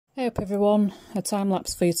Hey up everyone, a time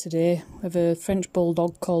lapse for you today of a French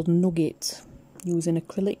Bulldog called Nugget using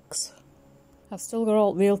acrylics. I've still got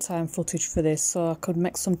all real-time footage for this, so I could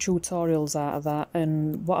make some tutorials out of that,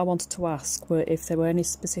 and what I wanted to ask were if there were any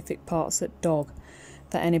specific parts at dog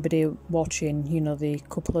that anybody watching, you know, the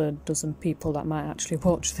couple of dozen people that might actually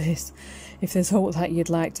watch this, if there's hope that you'd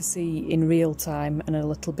like to see in real time and a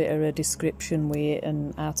little bit of a description with it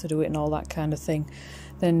and how to do it and all that kind of thing,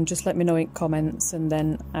 then just let me know in comments and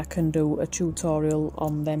then I can do a tutorial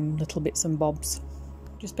on them little bits and bobs.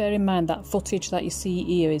 Just bear in mind that footage that you see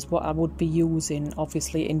here is what I would be using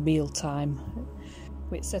obviously in real time.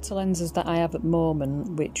 With set of lenses that I have at the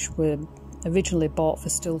moment, which were originally bought for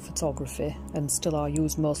still photography and still are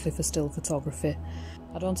used mostly for still photography,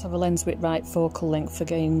 I don't have a lens with right focal length for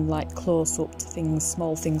getting like close up to things,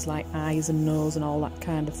 small things like eyes and nose and all that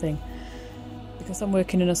kind of thing. Because I'm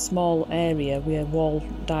working in a small area with a wall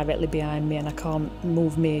directly behind me and I can't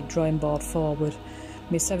move my drawing board forward,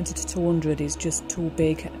 my 70-200 is just too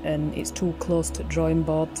big and it's too close to the drawing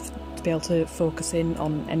board to be able to focus in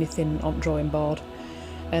on anything on drawing board.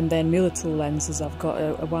 And then my other two lenses, I've got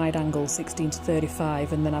a wide angle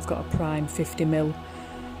 16-35 and then I've got a prime 50mm.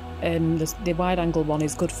 And the wide angle one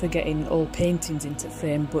is good for getting old paintings into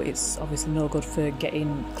frame, but it's obviously no good for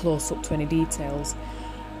getting close up to any details.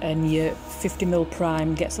 And your 50mm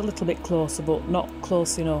prime gets a little bit closer but not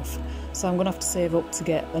close enough, so I'm going to have to save up to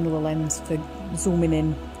get another lens for zooming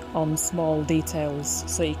in on small details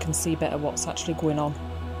so you can see better what's actually going on.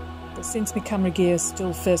 But since my camera gear is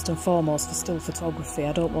still first and foremost for still photography,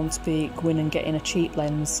 I don't want to be going and getting a cheap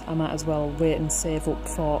lens. I might as well wait and save up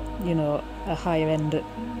for, you know, a higher end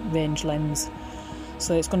range lens,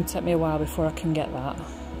 so it's going to take me a while before I can get that.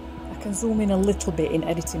 I can zoom in a little bit in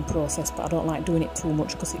editing process, but I don't like doing it too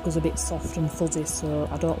much because it goes a bit soft and fuzzy, so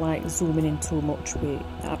I don't like zooming in too much with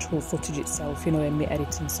the actual footage itself, you know, in my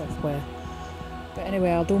editing software. But anyway,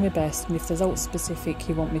 I'll do my best, and if there's out specific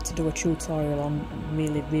you want me to do a tutorial on,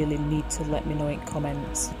 really need to let me know in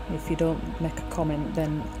comments. If you don't make a comment,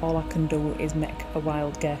 then all I can do is make a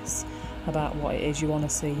wild guess about what it is you want to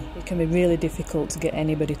see. It can be really difficult to get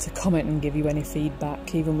anybody to comment and give you any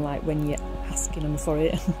feedback, even like when you're asking them for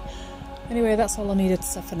it. Anyway, that's all I needed to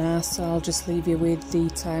say for now, so I'll just leave you with the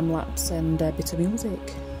time lapse and a bit of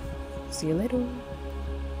music. See you later.